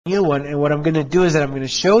new one, and what I'm going to do is that I'm going to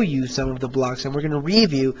show you some of the blocks, and we're going to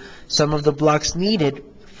review some of the blocks needed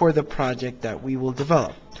for the project that we will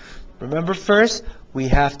develop. Remember, first we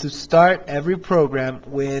have to start every program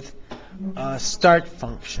with a start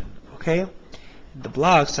function. Okay, the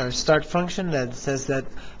blocks are a start function that says that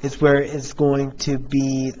is where it's going to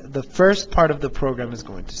be, the first part of the program is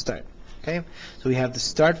going to start. Okay, so we have the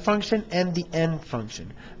start function and the end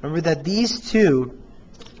function. Remember that these two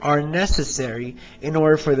are necessary in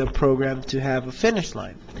order for the program to have a finish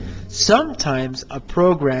line. Sometimes a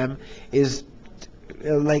program is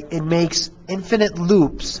like, it makes infinite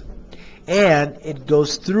loops and it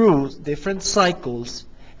goes through different cycles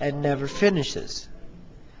and never finishes.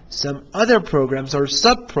 Some other programs or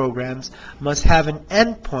subprograms must have an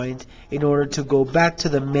endpoint in order to go back to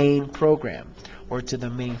the main program or to the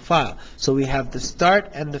main file. So we have the start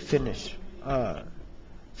and the finish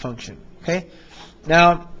function. Okay.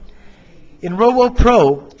 Now, in ROBO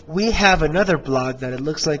Pro, we have another block that it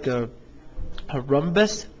looks like a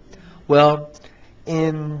rhombus. Well,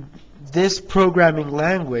 in this programming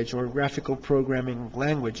language or graphical programming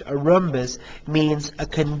language, a rhombus means a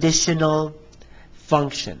conditional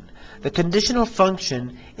function. The conditional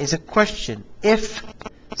function is a question. If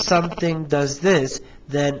something does this,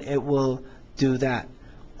 then it will do that.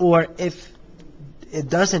 Or if it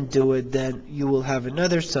doesn't do it, then you will have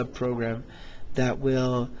another subprogram that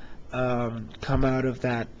will come out of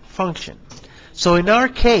that function. So in our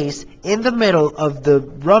case, in the middle of the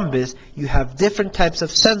rhombus, you have different types of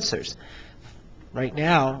sensors. Right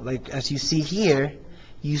now, like as you see here,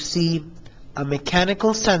 you see a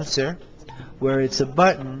mechanical sensor where it's a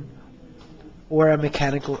button or a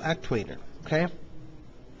mechanical actuator. Okay?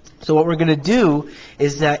 So what we're going to do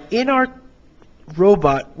is that in our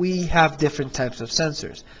robot, we have different types of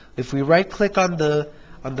sensors. If we right click on the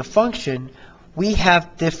function, we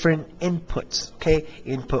have different inputs. Okay,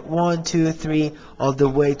 input 1, 2, 3, all the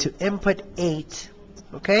way to input 8.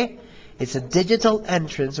 Okay, it's a digital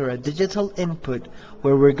entrance or a digital input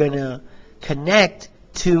where we're gonna connect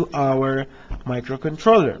to our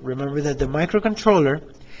microcontroller. Remember that the microcontroller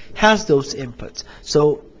has those inputs.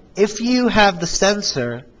 So if you have the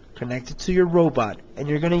sensor connected to your robot and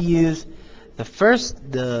you're gonna use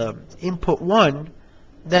the input 1,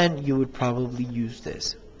 then you would probably use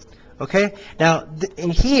this. Okay, now in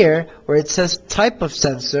here where it says type of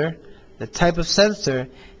sensor, the type of sensor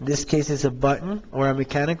in this case is a button or a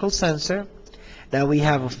mechanical sensor. Now we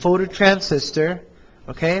have a phototransistor.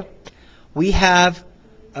 Okay, we have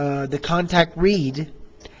the contact read,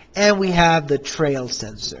 and we have the trail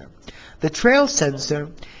sensor. The trail sensor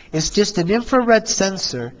is just an infrared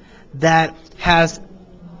sensor that has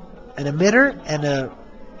an emitter and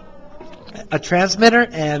a transmitter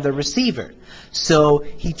and a receiver. So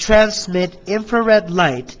he transmits infrared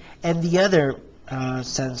light, and the other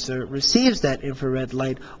sensor receives that infrared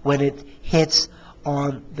light when it hits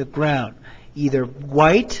on the ground, either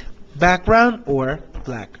white background or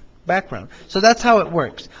black background. So that's how it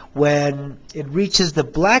works. When it reaches the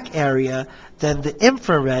black area, then the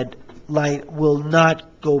infrared light will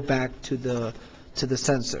not go back to the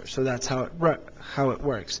sensor. So that's how it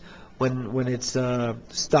works when it's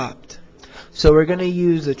stopped. So we're going to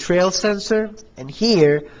use a trail sensor, and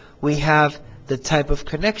here we have the type of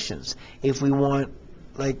connections. If we want,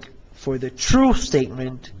 like, for the true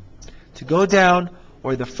statement to go down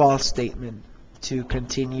or the false statement to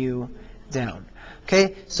continue down.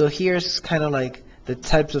 Okay, so here's kind of like the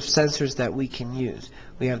types of sensors that we can use.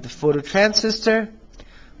 We have the phototransistor,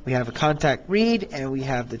 we have a contact read, and we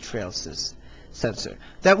have the trail sensor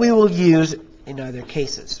that we will use in other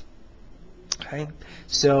cases. Okay,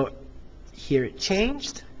 so here it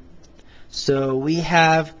changed. So we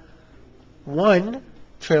have one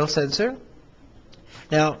trail sensor.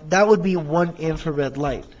 Now that would be one infrared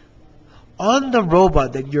light. On the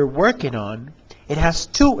robot that you're working on, it has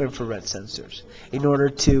two infrared sensors in order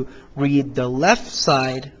to read the left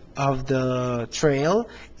side of the trail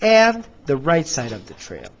and the right side of the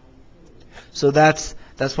trail. So that's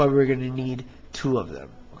why we're going to need two of them.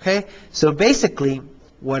 Okay? So basically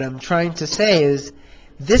what I'm trying to say is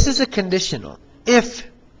this is a conditional. If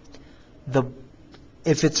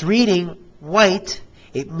it's reading white,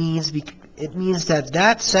 it means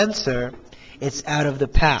that sensor is out of the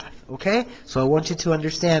path. Okay? So I want you to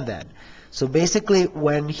understand that. So basically,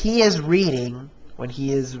 when he is reading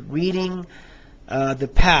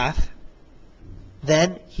the path,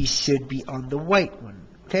 then he should be on the white one.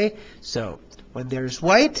 Okay? So when there's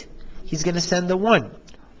white, he's going to send the 1.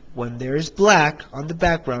 When there's black on the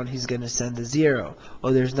background, he's going to send a 0,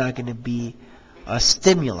 or there's not going to be a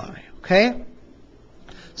stimuli. Okay?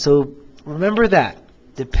 So remember that.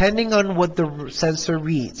 depending on what the sensor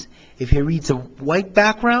reads. If he reads a white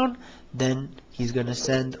background, then he's going to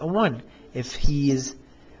send a 1. If he is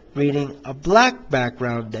reading a black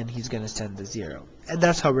background, then he's going to send a 0. And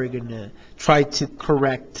that's how we're going to try to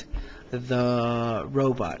correct the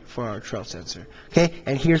robot for our trail sensor. Okay,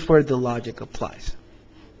 and here's where the logic applies.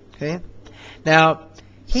 Okay, now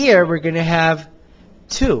here we're going to have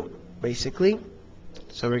 2, basically.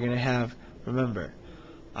 So we're going to have, remember,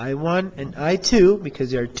 I1 and I2,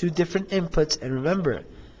 because there are 2 different inputs, and remember,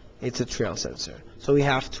 it's a trail sensor. So we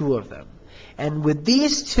have 2 of them. And with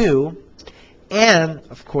these 2, and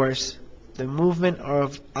of course, the movement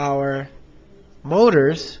of our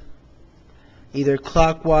motors, either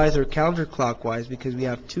clockwise or counterclockwise, because we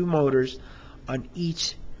have 2 motors on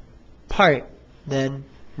each part, then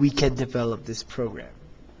we can develop this program.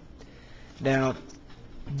 Now,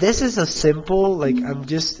 this is a simple, like I'm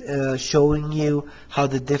just showing you how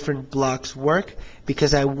the different blocks work,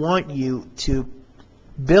 because I want you to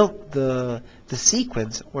build the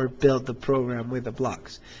sequence or build the program with the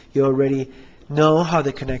blocks. You already know how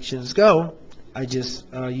the connections go.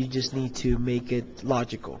 You just need to make it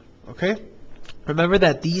logical. Okay? Remember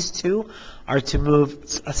that these 2 are to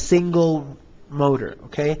move a single motor.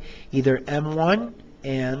 Okay? Either M1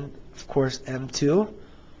 and of course M2.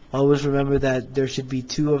 Always remember that there should be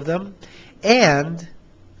 2 of them. And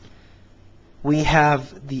we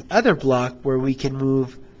have the other block where we can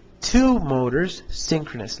move 2 motors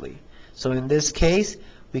synchronously. So in this case,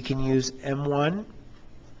 we can use M1.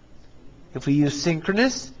 If we use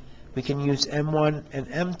synchronous, we can use M1 and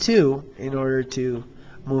M2 in order to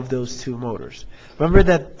move those 2 motors. Remember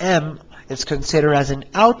that M is considered as an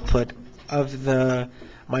output of the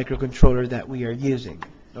microcontroller that we are using.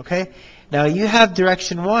 Okay? Now you have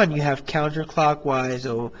direction 1, you have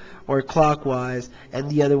counterclockwise or clockwise, and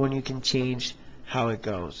the other one you can change how it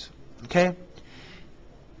goes. Okay?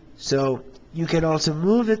 So you can also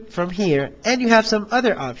move it from here, and you have some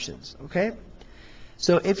other options. Okay?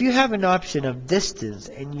 So if you have an option of distance,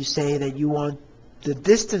 and you say that you want the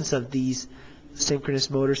distance of these synchronous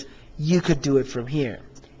motors, you could do it from here.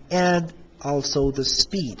 And also the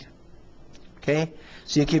speed. Okay?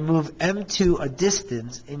 So you can move M2 a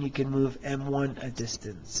distance, and you can move M1 a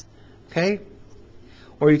distance. Okay?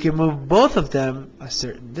 Or you can move both of them a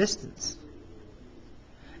certain distance.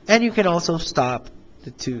 And you can also stop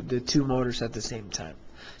the two motors at the same time.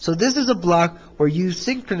 So this is a block where you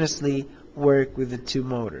synchronously work with the 2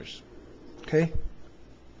 motors. Okay?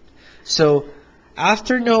 So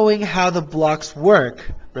after knowing how the blocks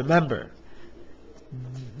work, remember,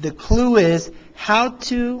 the clue is how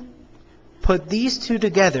to put these 2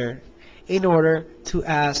 together in order to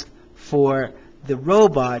ask for the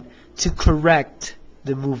robot to correct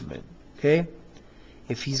the movement. Okay?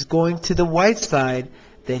 If he's going to the white side,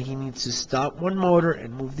 then he needs to stop one motor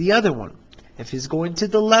and move the other one. If he's going to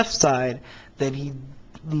the left side, then he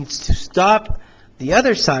needs to stop the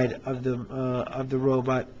other side of the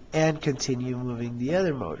robot and continue moving the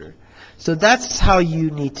other motor. So that's how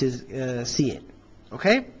you need to see it.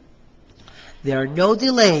 Okay? There are no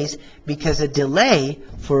delays, because a delay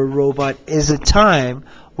for a robot is a time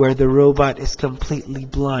where the robot is completely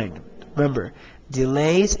blind. Remember,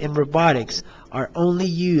 delays in robotics are only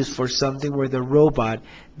used for something where the robot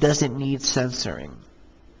doesn't need censoring.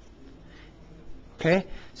 Okay?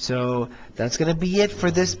 So that's going to be it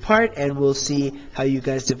for this part, and we'll see how you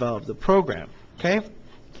guys develop the program. Okay?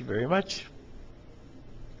 Thank you very much.